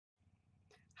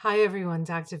Hi, everyone.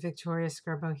 Dr. Victoria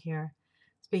Skirbo here,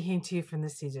 speaking to you from the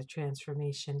Seeds of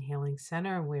Transformation Healing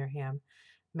Center in Wareham,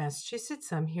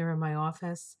 Massachusetts. I'm here in my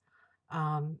office,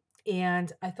 um,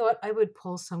 and I thought I would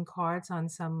pull some cards on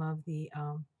some of the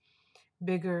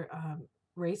bigger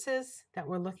races that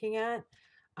we're looking at.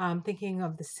 I'm thinking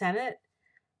of the Senate,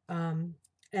 um,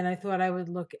 and I thought I would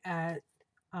look at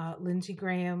Lindsey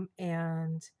Graham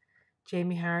and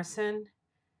Jamie Harrison,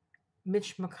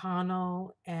 Mitch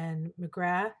McConnell and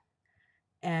McGrath,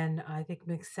 and I think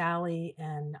McSally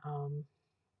and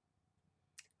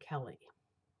Kelly.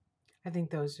 I think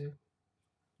those are,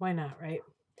 why not, right?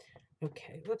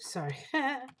 Okay, whoops, sorry.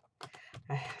 I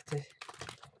have to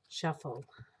shuffle,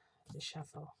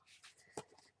 shuffle.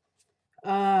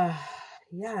 Uh,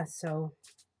 yeah, so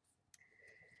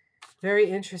very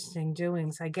interesting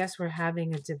doings. I guess we're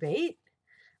having a debate.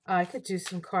 I could do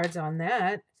some cards on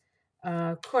that.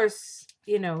 Of course,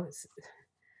 I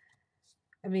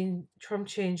mean, Trump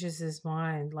changes his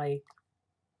mind. Like,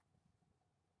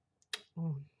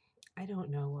 I don't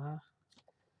know.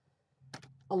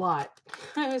 A lot.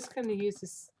 I was going to use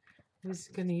this. I was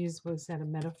going to use, was that a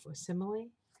metaphor, simile?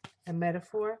 A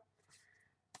metaphor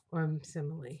or a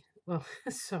simile? Well,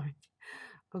 sorry.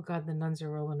 Oh God, the nuns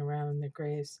are rolling around in their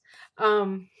graves.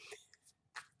 I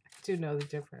do know the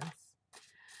difference.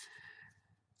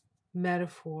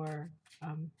 Metaphor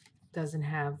doesn't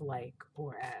have like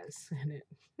or as in it.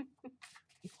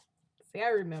 See, I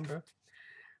remember.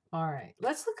 All right,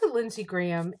 let's look at Lindsey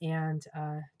Graham and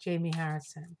Jamie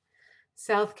Harrison,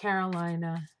 South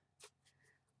Carolina,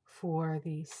 for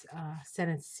the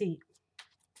Senate seat.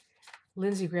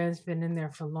 Lindsey Graham's been in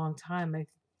there for a long time, I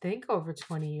think over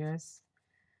 20 years.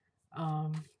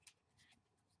 Um,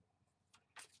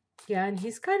 yeah, and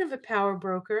he's kind of a power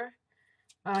broker.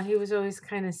 He was always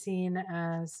kind of seen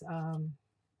as,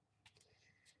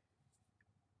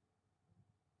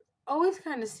 always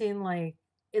kind of seen like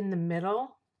in the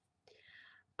middle,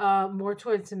 more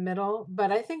towards the middle.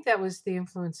 But I think that was the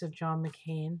influence of John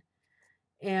McCain.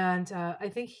 And I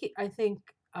think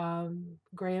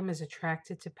Graham is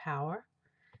attracted to power,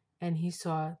 and he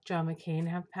saw John McCain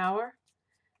have power.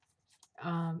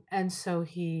 And so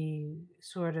he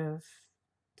sort of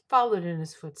followed in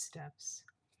his footsteps.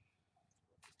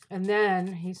 And then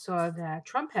he saw that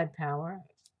Trump had power,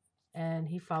 and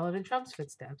he followed in Trump's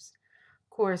footsteps. Of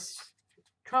course,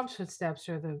 Trump's footsteps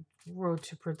are the road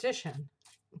to perdition.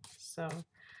 So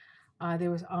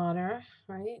there was honor,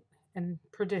 right? And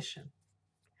perdition,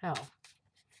 hell.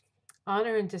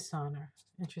 Honor and dishonor.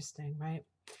 Interesting, right?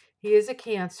 He is a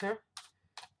Cancer.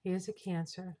 He is a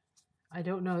Cancer. I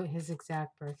don't know his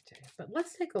exact birthday, but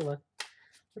let's take a look.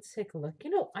 Let's take a look.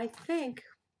 I think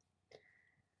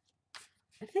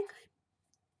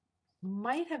I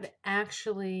might have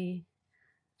actually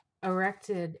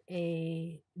erected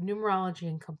a numerology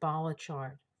and Kabbalah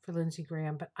chart for Lindsey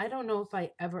Graham, but I don't know if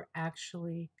I ever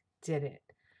actually did it.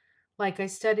 Like I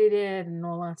studied it and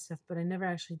all that stuff, but I never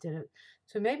actually did it.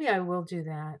 So maybe I will do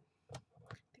that.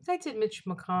 I think I did Mitch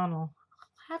McConnell.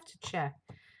 I'll have to check.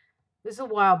 It was a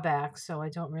while back, so I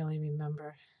don't really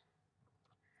remember.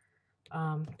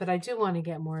 But I do want to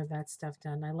get more of that stuff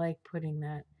done. I like putting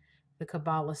the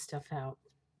Kabbalah stuff out.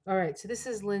 All right, so this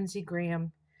is Lindsey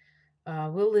Graham.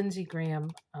 Will Lindsey Graham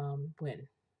win?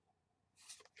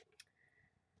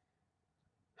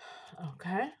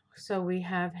 Okay, so we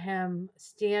have him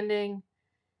standing,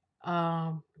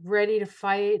 ready to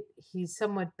fight. He's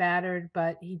somewhat battered,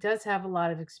 but he does have a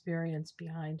lot of experience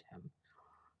behind him.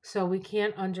 So we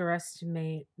can't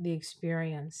underestimate the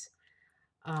experience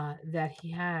that he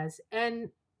has.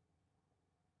 And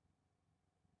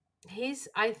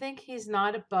I think he's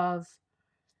not above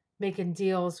making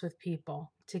deals with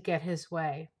people to get his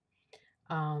way.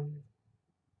 Um,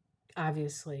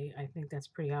 Obviously, I think that's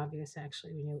pretty obvious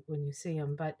actually when you see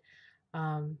him. But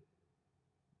um,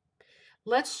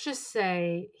 let's just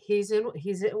say he's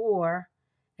at war,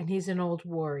 and he's an old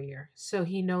warrior, so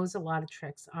he knows a lot of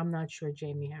tricks. I'm not sure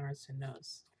Jamie Harrison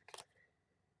knows.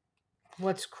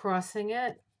 What's crossing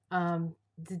it?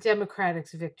 The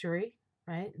Democrats' victory,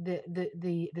 right?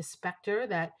 The specter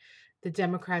that the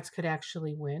Democrats could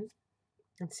actually win.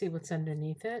 Let's see what's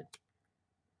underneath it.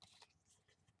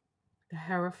 The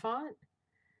Hierophant.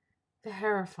 The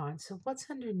Hierophant. So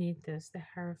what's underneath this? The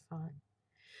Hierophant.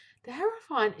 The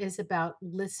Hierophant is about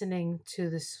listening to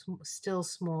the still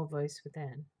small voice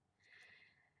within.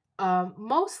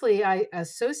 Mostly, I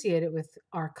associate it with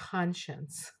our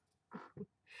conscience.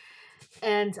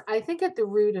 And I think at the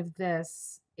root of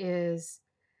this is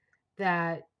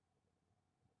that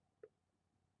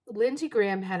Lindsey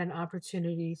Graham had an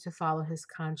opportunity to follow his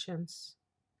conscience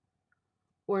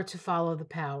or to follow the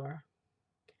power.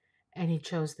 and he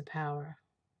chose the power.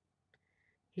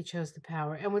 He chose the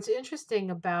power. And what's interesting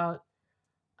about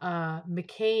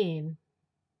McCain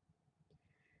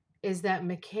is that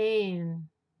McCain,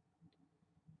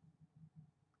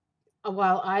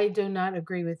 while I do not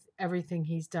agree with everything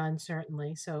he's done,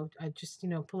 certainly, so I just,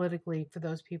 politically, for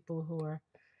those people who are,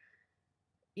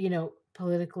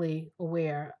 politically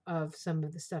aware of some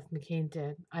of the stuff McCain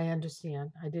did, I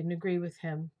understand. I didn't agree with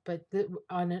him, but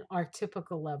on an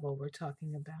archetypical level, we're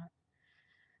talking about.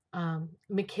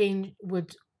 McCain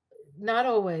would not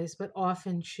always, but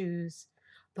often choose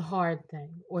the hard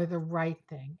thing or the right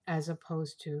thing as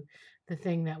opposed to the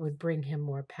thing that would bring him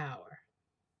more power.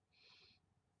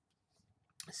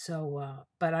 So,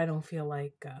 but I don't feel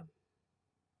like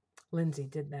Lindsey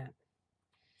did that.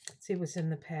 Let's see what's in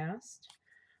the past.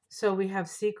 So we have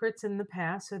secrets in the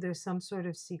past. So there's some sort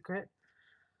of secret.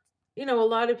 A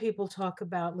lot of people talk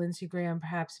about Lindsey Graham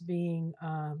perhaps being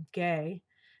gay,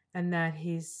 and that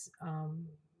he's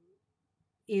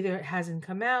either it hasn't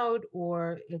come out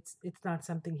or it's not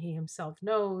something he himself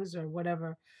knows or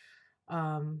whatever.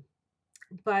 Um,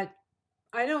 but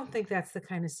I don't think that's the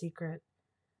kind of secret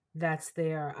that's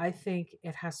there. I think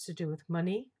it has to do with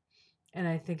money, and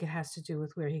I think it has to do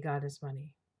with where he got his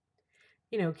money.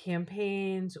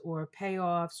 Campaigns or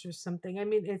payoffs or something. I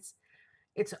mean,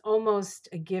 it's almost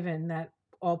a given that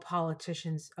all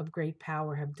politicians of great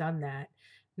power have done that.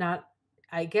 Not,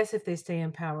 I guess, if they stay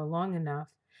in power long enough,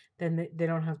 then they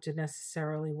don't have to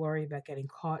necessarily worry about getting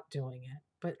caught doing it.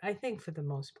 But I think for the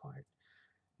most part,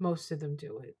 most of them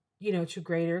do it. To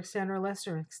greater extent or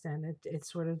lesser extent, it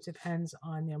sort of depends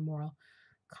on their moral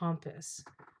compass.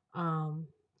 Um,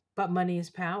 but money is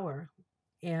power,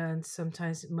 and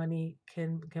sometimes money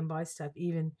can buy stuff,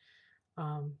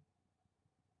 um,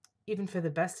 even for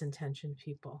the best intentioned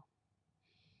people.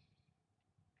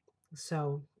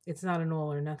 So it's not an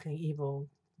all or nothing evil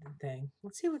thing.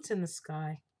 Let's see what's in the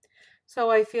sky. So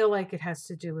I feel like it has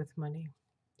to do with money.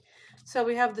 So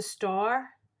we have the star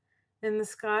in the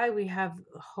sky. We have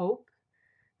hope.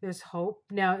 There's hope.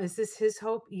 Now, is this his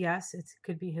hope? Yes, it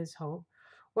could be his hope.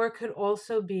 Or it could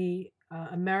also be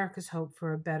America's hope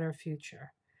for a better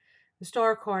future. The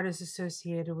star card is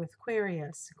associated with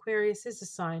Aquarius. Aquarius is a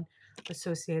sign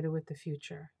associated with the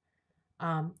future.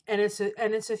 And it's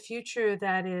a future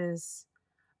that is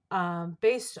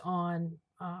based on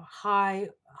high,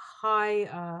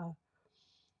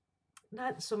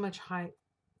 not so much high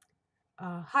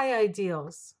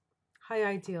ideals, high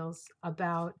ideals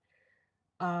about,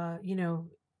 uh, you know,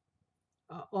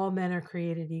 all men are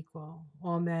created equal.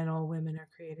 All men, all women are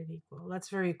created equal. That's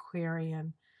very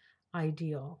Aquarian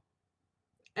ideal.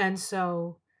 And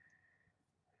so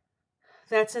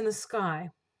that's in the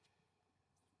sky.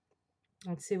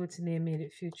 Let's see what's in the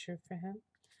immediate future for him.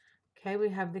 Okay, we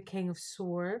have the King of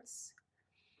Swords.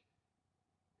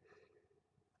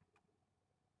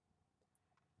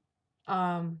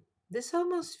 This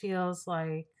almost feels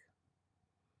like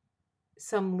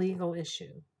some legal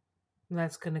issue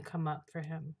that's going to come up for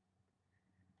him.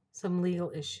 Some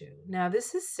legal issue. Now,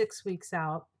 this is 6 weeks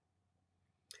out.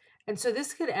 And so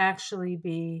this could actually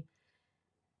be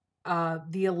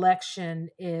the election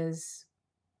is,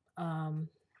 um,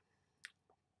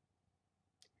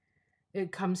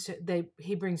 it comes to,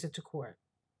 he brings it to court.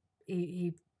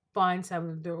 He finds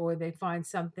something, or they find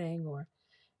something, or,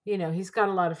 he's got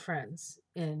a lot of friends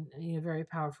in, very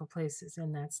powerful places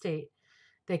in that state.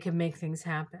 They can make things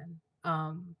happen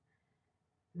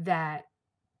that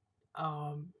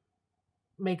um,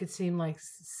 make it seem like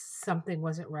something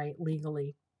wasn't right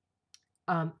legally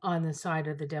on the side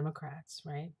of the Democrats,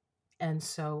 right? And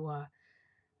so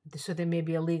there may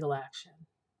be a legal action,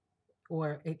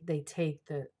 or they take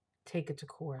it to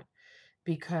court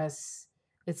because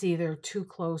it's either too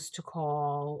close to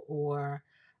call, or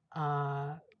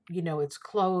it's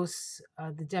close.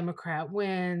 The Democrat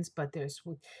wins, but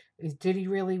did he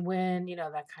really win?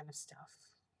 That kind of stuff.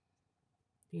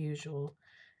 The usual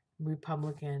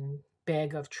Republican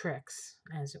bag of tricks,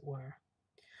 as it were.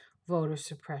 Voter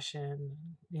suppression,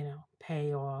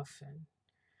 payoff, and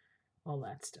all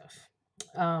that stuff.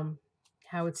 Um,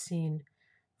 how it's seen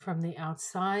from the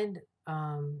outside.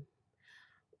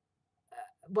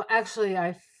 Well, actually,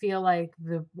 I feel like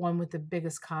the one with the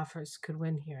biggest coffers could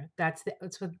win here. That's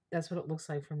what it looks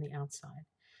like from the outside.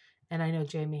 And I know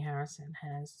Jamie Harrison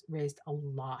has raised a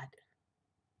lot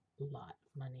of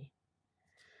money.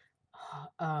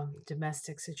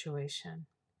 Domestic situation.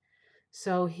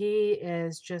 So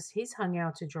he's hung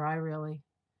out to dry, really.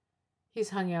 He's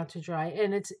hung out to dry,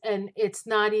 and it's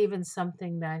not even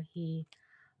something that he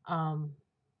um,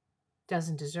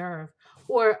 doesn't deserve,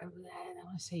 or I don't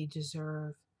want to say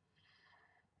deserve.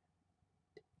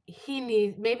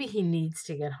 maybe he needs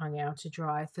to get hung out to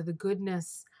dry for the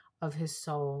goodness of his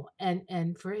soul,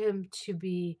 and for him to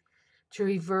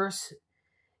reverse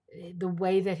the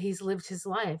way that he's lived his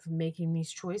life, making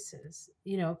these choices,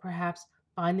 perhaps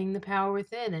finding the power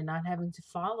within and not having to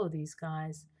follow these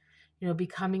guys,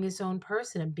 becoming his own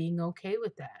person and being okay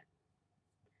with that.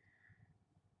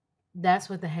 That's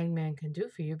what the hangman can do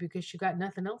for you, because you got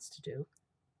nothing else to do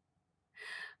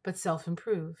but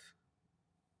self-improve.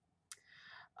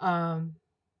 um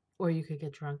or you could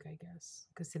get drunk, I guess,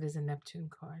 because it is a Neptune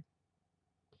card.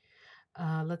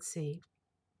 Let's see.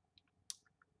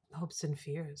 Hopes and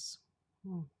fears.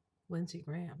 Lindsey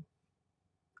Graham.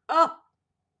 Oh,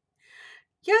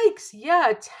 yikes.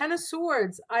 Yeah, Ten of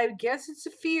Swords. I guess it's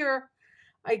a fear.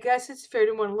 I guess it's fair. I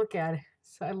didn't want to look at it,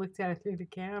 so I looked at it through the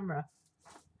camera.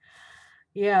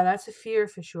 Yeah, that's a fear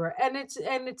for sure. And it's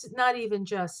not even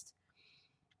just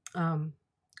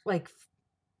like,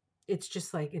 it's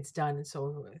just like it's done, it's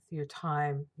over with. Your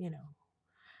time,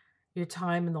 your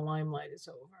time in the limelight is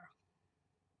over.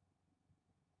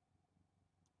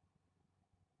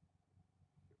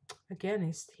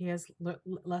 Again, he has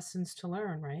lessons to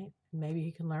learn, right? Maybe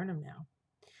he can learn them now.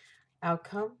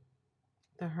 Outcome,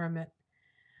 the Hermit.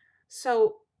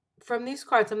 So from these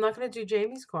cards, I'm not going to do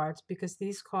Jamie's cards, because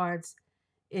these cards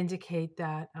indicate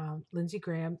that Lindsey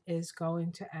Graham is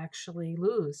going to actually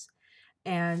lose.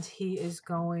 And he is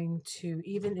going to,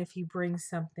 even if he brings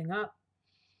something up,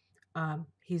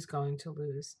 he's going to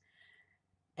lose.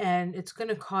 And it's going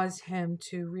to cause him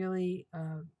to really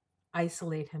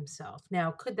isolate himself.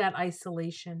 Now, could that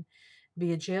isolation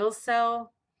be a jail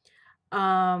cell?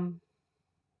 I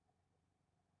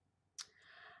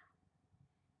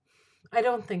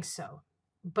don't think so.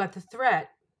 But the threat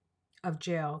of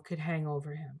jail could hang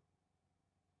over him.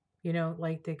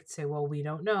 Like they could say, well, we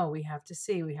don't know. We have to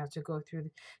see. We have to go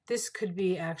through. This could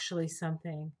be actually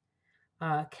something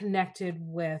connected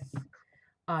with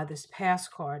this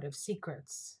past card of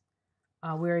secrets,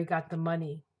 where he got the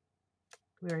money.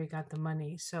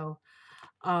 So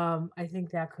I think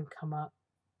that could come up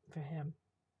for him.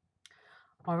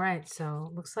 All right.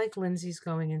 So looks like Lindsey's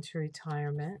going into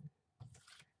retirement.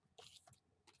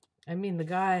 I mean, the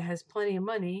guy has plenty of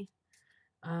money.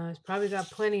 He's probably got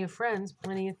plenty of friends,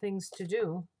 plenty of things to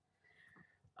do.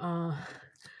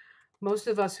 Most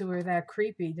of us who are that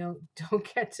creepy don't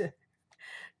get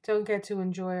to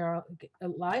enjoy our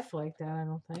life like that, I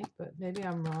don't think, but maybe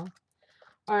I'm wrong.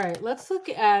 All right, let's look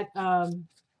at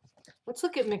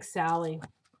McSally.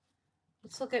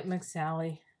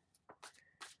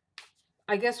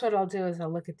 I guess what I'll do is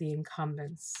I'll look at the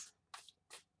incumbents.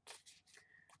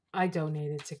 I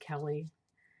donated to Kelly.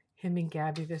 Him and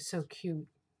Gabby, they're so cute,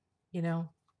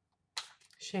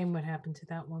 Shame what happened to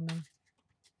that woman.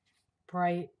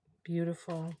 Bright,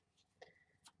 beautiful.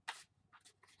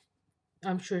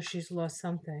 I'm sure she's lost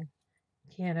something.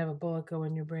 Can't have a bullet go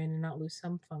in your brain and not lose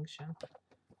some function.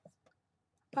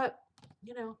 But,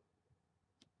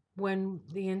 when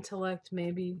the intellect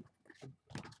maybe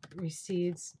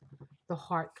recedes, the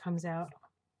heart comes out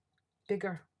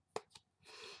bigger.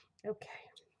 Okay.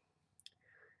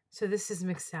 So this is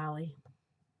McSally.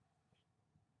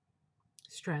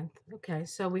 Strength. Okay,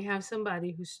 so we have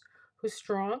somebody who's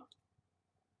strong.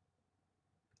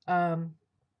 I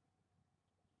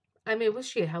mean, was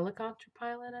she a helicopter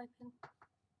pilot, I think?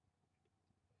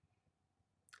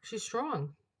 She's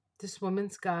strong. This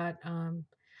woman's got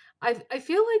I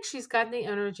feel like she's got the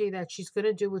energy that she's going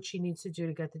to do what she needs to do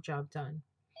to get the job done.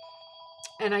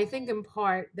 And I think in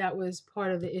part that was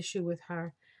part of the issue with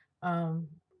her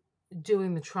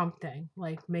doing the Trump thing,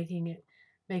 like making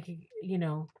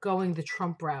going the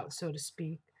Trump route, so to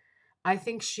speak. I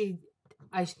think she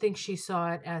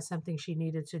saw it as something she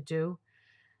needed to do,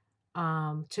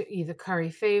 to either curry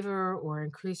favor or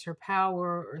increase her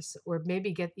power, or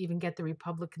maybe get the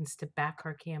Republicans to back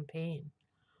her campaign.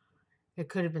 It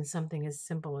could have been something as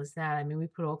simple as that. I mean, we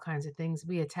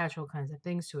attach all kinds of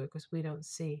things to it because we don't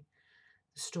see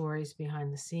the stories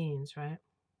behind the scenes, right?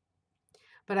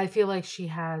 But I feel like she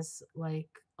has like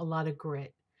a lot of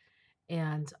grit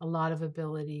and a lot of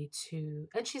ability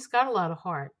and she's got a lot of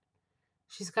heart.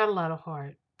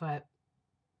 But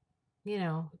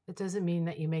it doesn't mean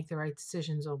that you make the right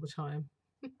decisions all the time.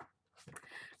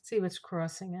 See what's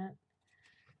crossing it.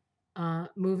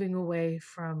 Moving away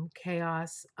from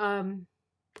chaos.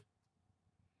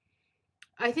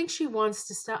 I think she wants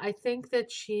to stop. I think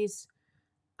that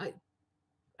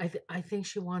I think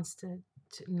she wants to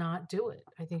not do it.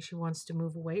 I think she wants to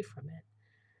move away from it.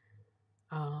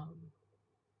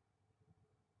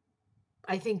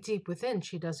 I think deep within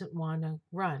she doesn't want to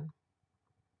run.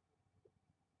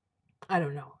 I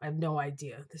don't know. I have no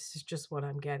idea. This is just what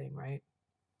I'm getting, right?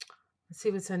 Let's see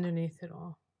what's underneath it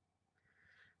all.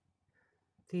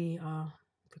 The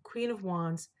Queen of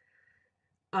Wands.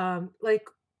 Like,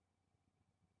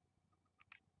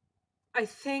 I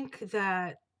think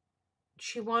that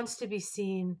she wants to be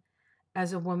seen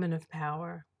as a woman of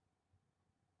power.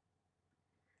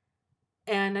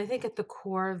 And I think at the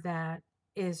core of that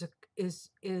is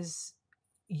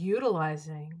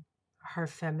utilizing her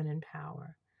feminine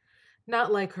power.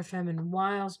 Not like her feminine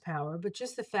wiles power, but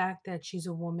just the fact that she's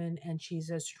a woman and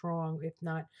she's as strong, if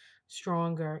not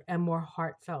stronger, and more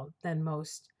heartfelt than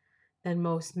most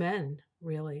men,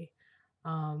 really.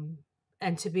 Um,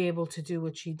 and to be able to do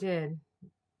what she did.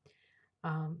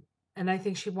 Um, and I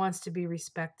think she wants to be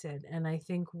respected. And I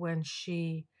think when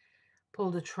she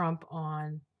pulled a Trump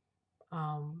on,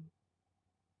 um,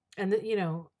 and you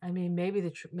know, I mean, maybe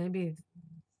the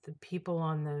people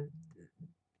on the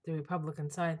Republican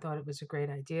side thought it was a great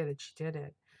idea that she did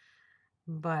it,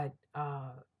 but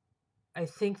I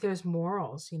think there's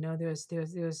morals. You know, there's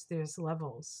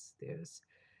levels.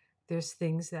 There's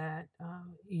things that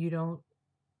you don't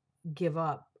give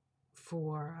up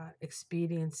for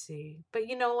expediency. But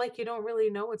you know, like you don't really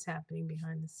know what's happening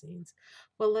behind the scenes.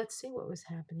 Well, let's see what was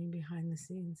happening behind the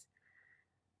scenes.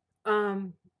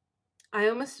 Um, I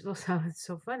almost well, it's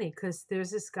so funny because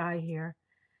there's this guy here,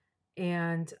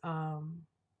 and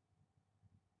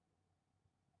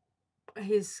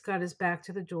he's got his back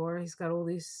to the door. He's got all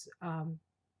these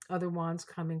other wands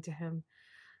coming to him,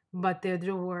 but the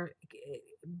door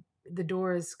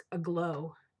is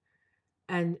aglow,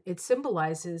 and it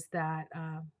symbolizes that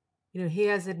you know, he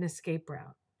has an escape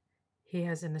route. He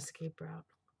has an escape route.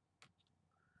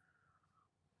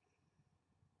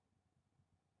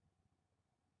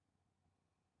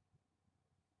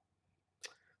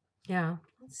 Yeah,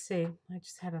 let's see. I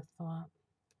just had a thought.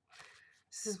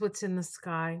 This is what's in the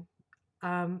sky.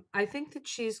 I think that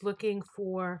she's looking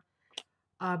for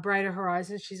brighter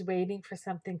horizons. She's waiting for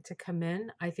something to come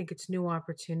in. I think it's new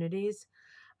opportunities.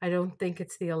 I don't think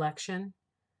it's the election.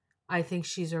 I think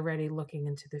she's already looking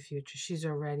into the future.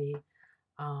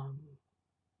 Um,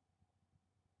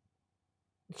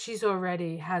 she's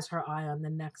already has her eye on the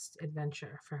next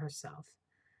adventure for herself.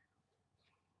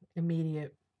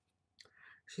 Immediate.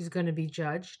 She's going to be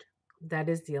judged. That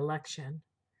is the election.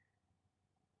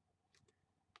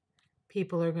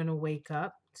 People are going to wake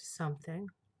up to something.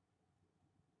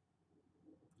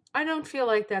 I don't feel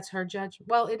like that's her judgment.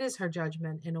 Well, it is her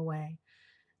judgment in a way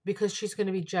because she's going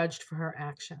to be judged for her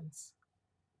actions.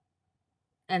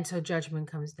 And so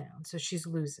judgment comes down. So she's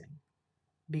losing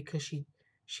because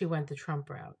she went the Trump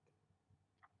route.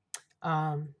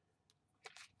 How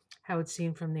it's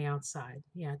seen from the outside.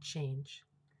 Yeah, change.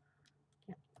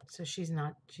 Yeah. So she's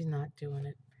not doing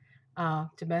it.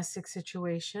 Domestic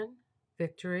situation,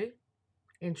 victory.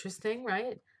 Interesting,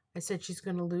 right? I said she's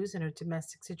going to lose and her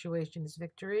domestic situation is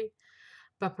victory.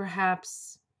 But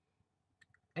perhaps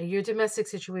your domestic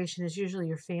situation is usually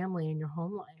your family and your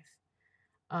home life.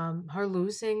 Her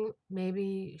losing,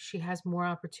 maybe she has more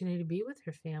opportunity to be with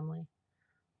her family.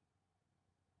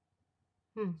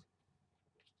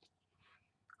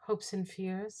 Hopes and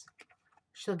fears.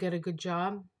 She'll get a good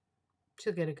job.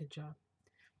 She'll get a good job.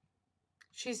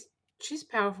 She's she's a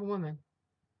powerful woman.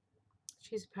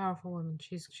 She's a powerful woman.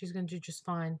 She's going to do just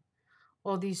fine.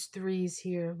 All these threes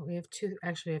here, we have two.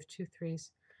 Actually, we have two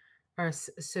threes are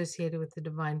associated with the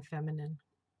divine feminine,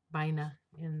 Bina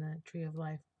in the tree of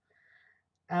life.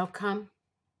 Outcome,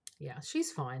 yeah,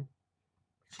 she's fine.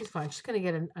 She's fine. She's going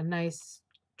to get a nice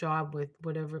job with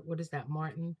whatever. What is that,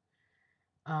 Martin?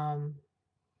 Um,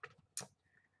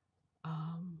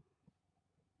 um,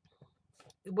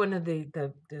 one of the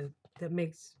that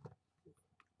makes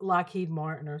Lockheed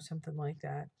Martin or something like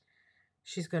that.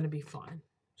 She's going to be fine.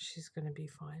 She's going to be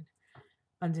fine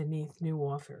underneath new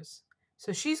offers.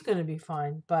 So she's going to be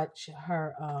fine, but she's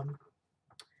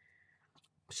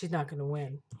not going to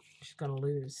win. She's going to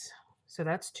lose. So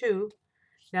that's two.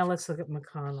 Now let's look at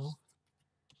McConnell.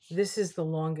 This is the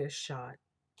longest shot.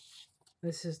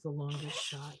 This is the longest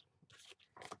shot.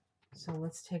 So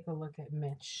let's take a look at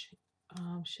Mitch.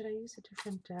 Should I use a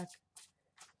different deck?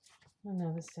 Oh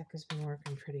no, this deck has been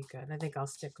working pretty good. I think I'll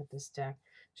stick with this deck.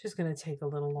 It's just going to take a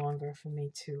little longer for me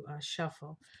to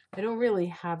shuffle. I don't really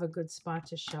have a good spot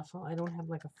to shuffle. I don't have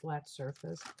like a flat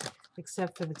surface,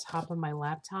 except for the top of my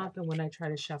laptop. And when I try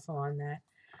to shuffle on that,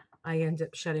 I end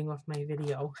up shutting off my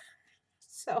video.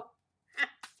 So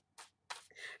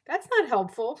that's not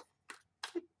helpful.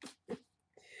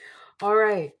 All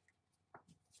right.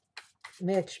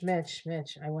 Mitch.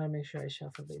 I want to make sure I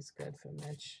shuffle these good for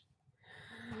Mitch.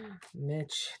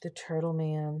 Mitch, the turtle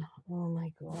man. Oh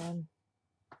my God.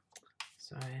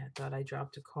 Sorry, I thought I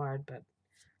dropped a card, but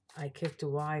I kicked a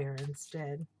wire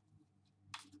instead.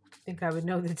 I think I would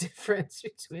know the difference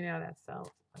between how that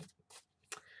felt.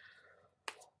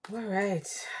 All right.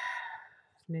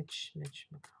 Mitch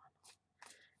McConnell.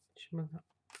 Mitch McConnell.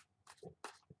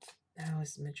 How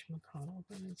is Mitch McConnell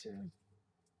going to do?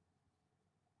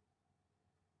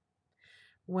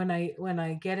 When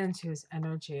I get into his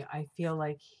energy, I feel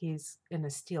like he's in a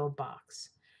steel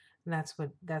box. And that's what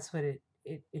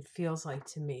it feels like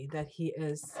to me, that he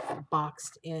is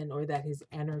boxed in, or that his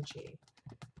energy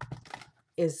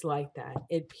is like that.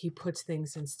 He puts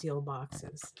things in steel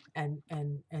boxes, and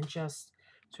just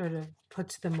sort of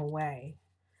puts them away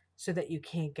so that you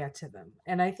can't get to them.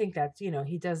 And I think that's,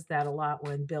 he does that a lot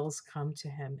when bills come to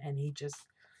him and he just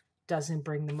doesn't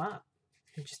bring them up.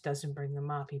 He just doesn't bring them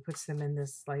up. He puts them in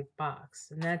this like box.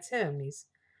 And that's him. He's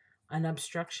an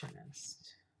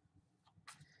obstructionist.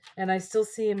 And I still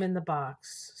see him in the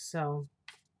box. So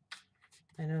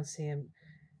I don't see him.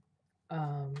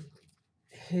 Um,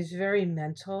 he's very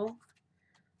mental.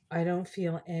 I don't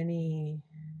feel any,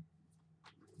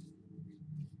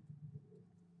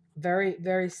 very,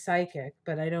 very psychic,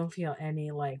 but I don't feel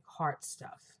any like heart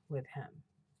stuff with him.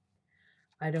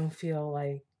 I don't feel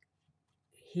like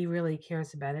he really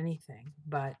cares about anything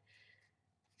but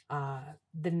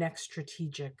the next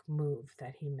strategic move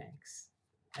that he makes.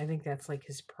 I think that's like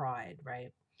his pride,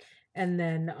 right? And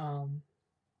then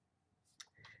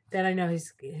I know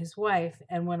his wife,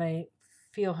 and when I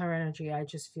feel her energy, I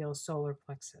just feel solar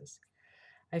plexus.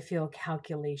 I feel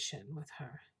calculation with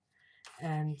her,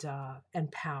 and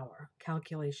power,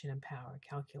 calculation and power,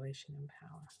 calculation and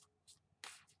power.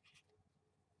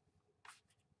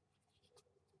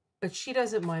 But she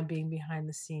doesn't mind being behind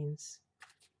the scenes.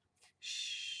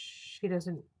 She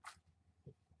doesn't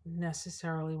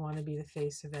necessarily want to be the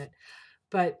face of it.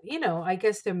 But, I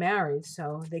guess they're married,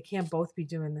 so they can't both be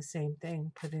doing the same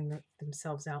thing, putting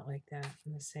themselves out like that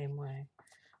in the same way.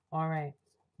 All right.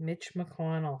 Mitch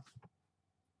McConnell.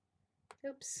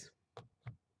 Oops.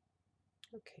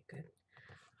 Okay, good.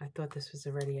 I thought this was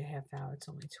already a half hour. It's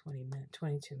only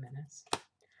 22 minutes.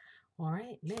 All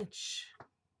right, Mitch.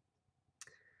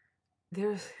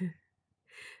 There's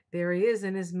there he is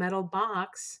in his metal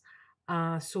box.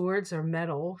 Swords are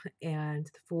metal, and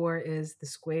 4 is the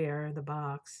square, the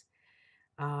box.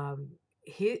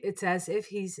 It's as if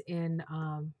he's in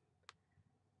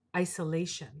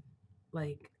isolation,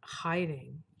 like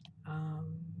hiding,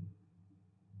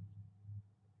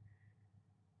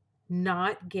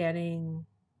 not getting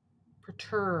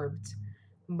perturbed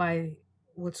by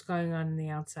what's going on in the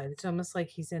outside. It's almost like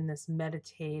he's in this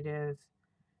meditative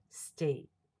state.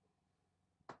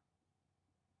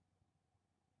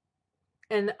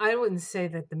 And I wouldn't say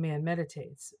that the man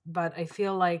meditates, but I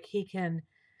feel like he can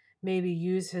maybe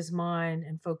use his mind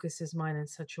and focus his mind in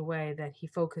such a way that he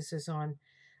focuses on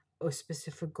a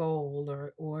specific goal,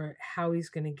 or how he's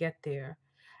going to get there,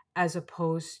 as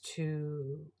opposed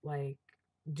to like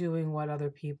doing what other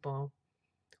people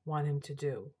want him to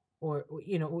do, or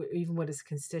even what his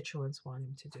constituents want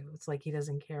him to do. It's like he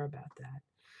doesn't care about that.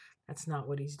 That's not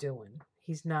what he's doing.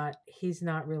 He's not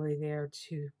really there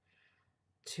to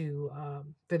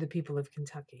for the people of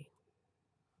Kentucky.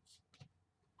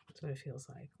 That's what it feels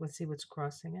like. Let's see what's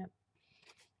crossing it.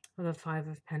 The 5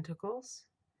 of Pentacles.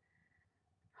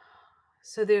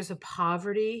 So there's a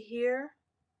poverty here.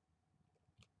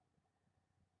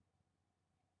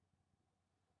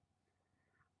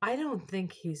 I don't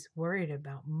think he's worried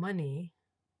about money.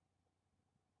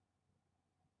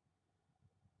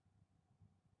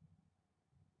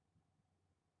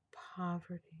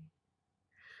 Poverty.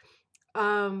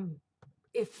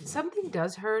 If something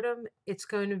does hurt him, it's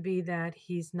going to be that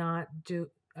he's not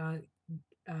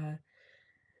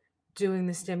doing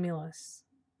the stimulus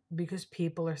because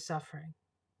people are suffering.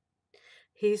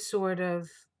 He's sort of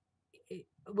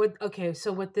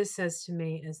so what this says to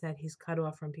me is that he's cut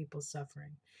off from people's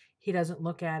suffering. He doesn't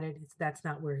look at it. That's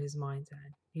not where his mind's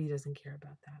at. He doesn't care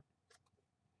about that.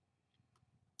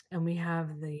 And we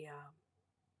have the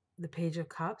Page of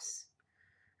Cups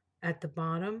at the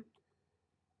bottom.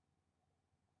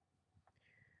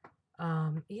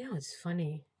 It's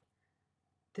funny.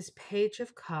 This Page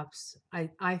of Cups,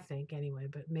 I think anyway,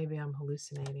 but maybe I'm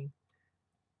hallucinating.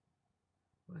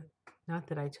 But not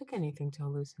that I took anything to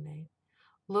hallucinate.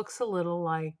 Looks a little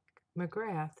like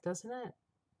McGrath, doesn't it?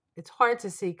 It's hard to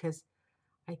see because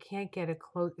I can't get it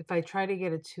close. If I try to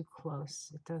get it too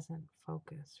close, it doesn't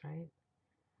focus, right?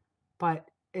 But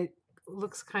it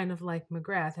looks kind of like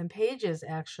McGrath. And pages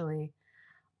actually,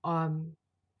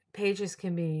 pages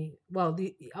can be, well,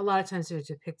 a lot of times they're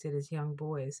depicted as young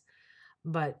boys,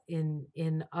 But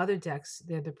in other decks,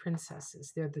 they're the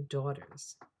princesses, they're the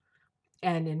daughters.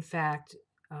 And in fact,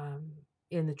 um,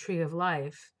 in the Tree of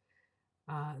Life,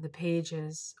 the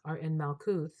pages are in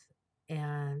Malkuth,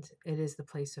 and it is the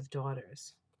place of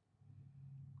daughters.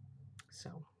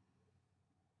 So,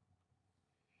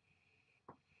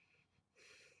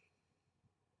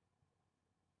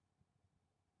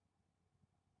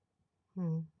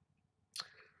 hmm.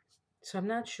 So I'm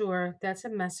not sure. That's a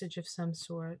message of some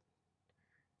sort,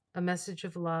 a message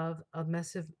of love, a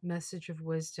message of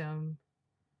wisdom.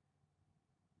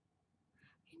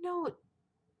 You know,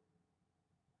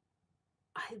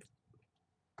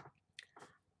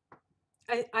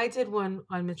 I I did one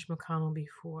on Mitch McConnell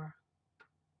before,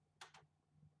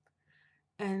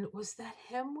 and was that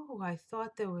him who I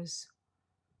thought there was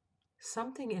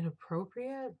something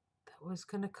inappropriate that was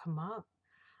going to come up?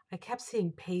 I kept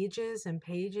seeing pages and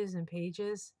pages and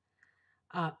pages.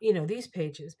 These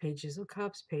pages, pages of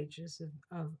cups, pages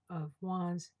of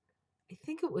wands. I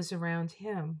think it was around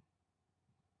him.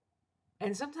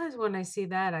 And sometimes when I see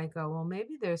that, I go, well,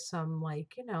 maybe there's some,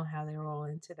 like, how they're all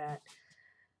into that,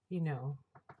 you know,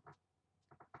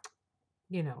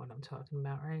 you know what I'm talking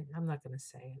about, right? I'm not going to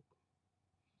say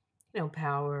it.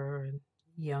 Power and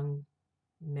young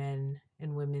men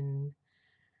and women.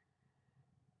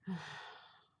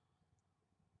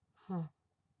 Huh.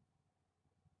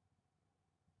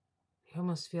 I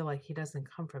almost feel like he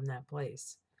doesn't come from that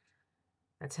place.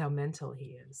 That's how mental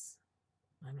he is.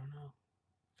 I don't know.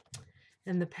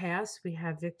 In the past, we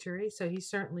have victory. So he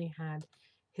certainly had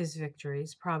his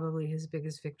victories. Probably his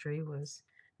biggest victory was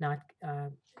not uh,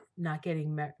 not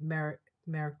getting Merrick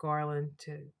Garland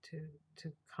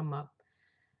to come up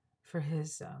for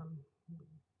his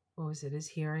what was it? His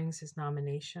hearings, his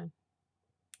nomination.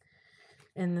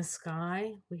 In the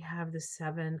sky, we have the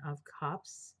Seven of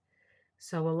Cups.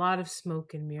 So a lot of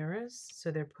smoke and mirrors.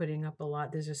 So they're putting up a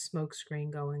lot. There's a smoke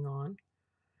screen going on.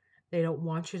 They don't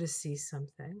want you to see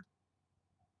something.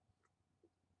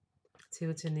 See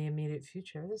what's in the immediate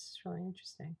future. This is really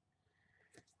interesting.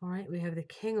 All right, we have the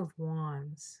King of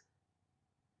Wands.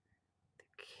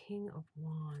 The King of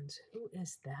Wands. Who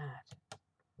is that?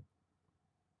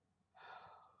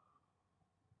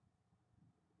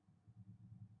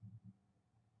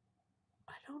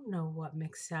 I don't know what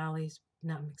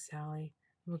not McSally,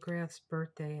 McGrath's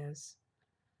birthday is.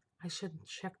 I should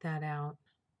check that out.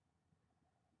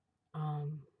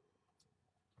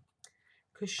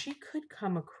 Because she could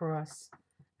come across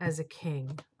as a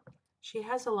king. She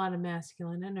has a lot of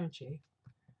masculine energy.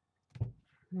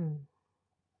 Hmm.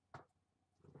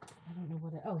 I don't know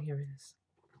what oh, here it is.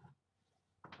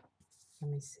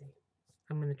 Let me see.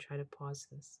 I'm going to try to pause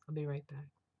this. I'll be right back.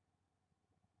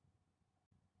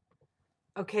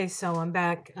 Okay, so I'm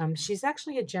back. She's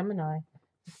actually a Gemini.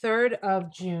 3rd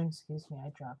of June. Excuse me, I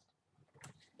dropped.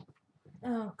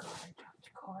 Oh, God, I dropped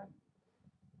a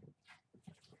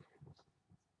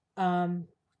card.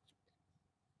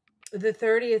 The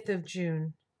 30th of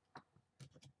June.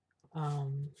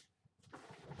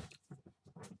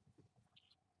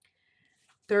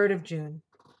 3rd of June,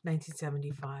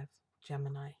 1975,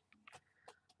 Gemini.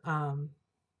 And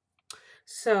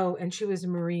she was a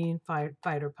Marine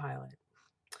fighter pilot.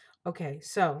 Okay,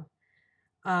 so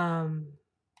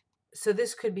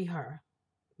this could be her.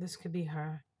 This could be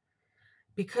her.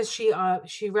 Because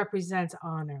she represents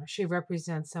honor. She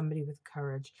represents somebody with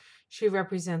courage. She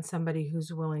represents somebody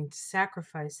who's willing to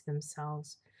sacrifice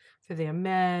themselves for their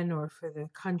men or for the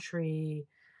country,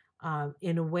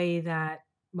 in a way that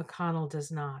McConnell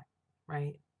does not,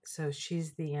 right? So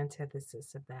she's the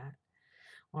antithesis of that.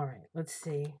 All right, let's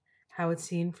see how it's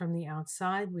seen from the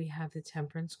outside. We have the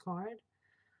Temperance card.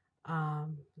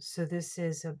 So this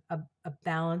is a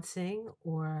balancing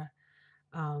or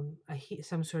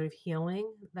some sort of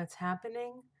healing that's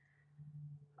happening.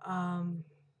 Some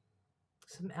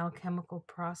alchemical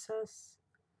process.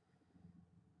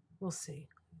 We'll see.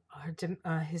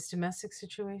 His domestic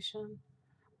situation.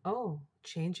 Oh,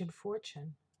 change in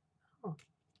fortune. Oh,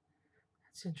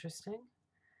 that's interesting.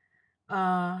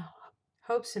 Uh,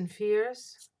 hopes and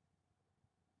fears.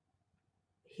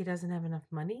 He doesn't have enough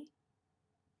money.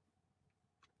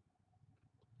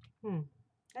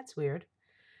 That's weird.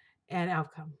 And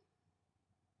outcome.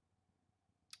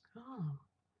 Oh,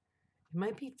 it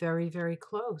might be very, very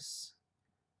close.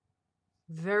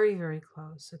 Very, very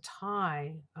close. A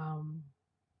tie. All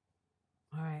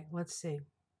right, let's see.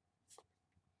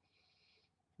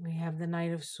 We have the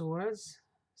Knight of Swords.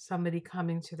 Somebody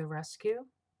coming to the rescue.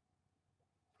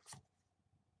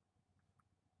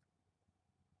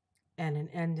 And an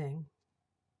ending.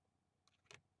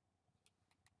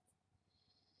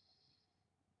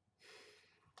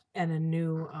 and a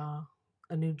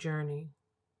new journey.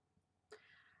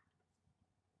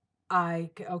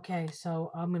 Okay,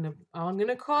 so I'm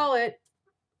gonna call it.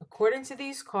 According to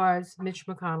these cards, Mitch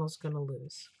McConnell's gonna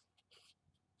lose.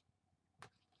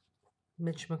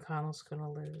 Mitch McConnell's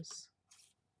gonna lose.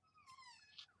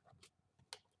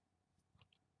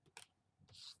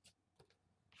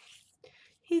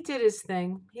 He did his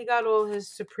thing. He got all his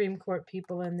Supreme Court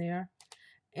people in there,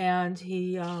 and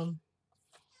he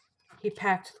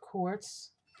packed the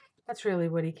courts. That's really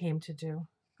what he came to do.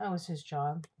 That was his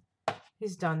job.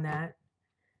 He's done that.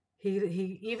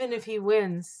 He even if he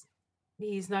wins,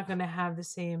 he's not going to have the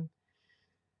same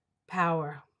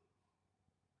power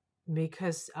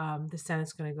because the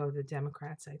Senate's going to go to the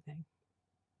Democrats, I think.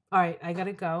 All right, I got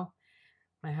to go.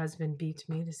 My husband beat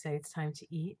me to say it's time to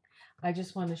eat. I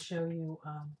just want to show you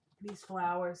these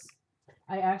flowers.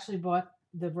 I actually bought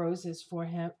the roses for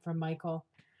him, for Michael,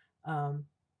 um,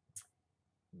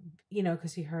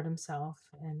 because he hurt himself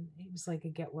and it was like a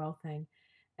get well thing.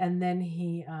 And then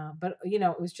but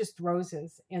it was just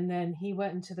roses. And then he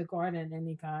went into the garden and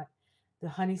he got the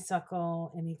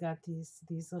honeysuckle and he got these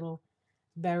little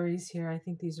berries here. I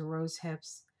think these are rose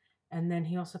hips. And then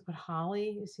he also put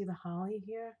holly. You see the holly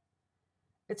here?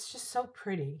 It's just so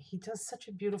pretty. He does such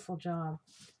a beautiful job.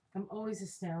 I'm always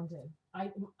astounded.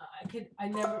 I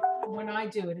never, when I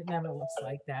do it, it never looks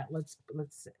like that. Let's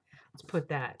put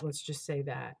that. Let's just say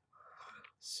that.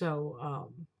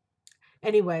 So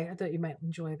anyway, I thought you might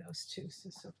enjoy those too.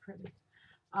 So pretty.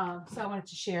 So I wanted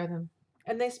to share them,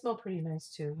 and they smell pretty nice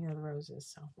too. The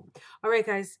roses. So, all right,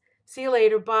 guys. See you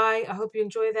later. Bye. I hope you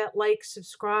enjoy that. Like,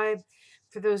 subscribe.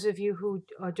 For those of you who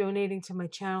are donating to my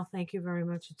channel, thank you very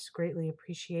much. It's greatly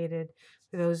appreciated.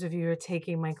 For those of you who are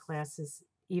taking my classes,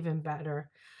 even better,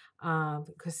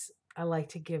 because I like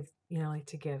to give. I like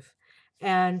to give.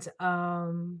 And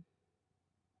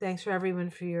thanks for everyone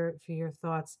for your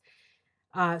thoughts.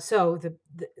 So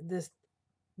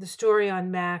the story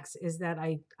on Max is that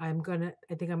I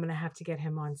think I'm gonna have to get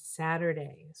him on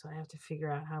Saturday. So I have to figure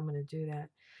out how I'm gonna do that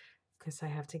because I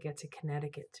have to get to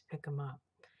Connecticut to pick him up.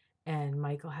 And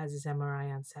Michael has his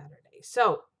MRI on Saturday.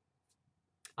 So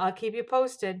I'll keep you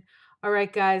posted. All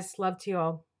right, guys. Love to you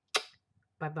all.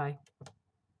 Bye-bye.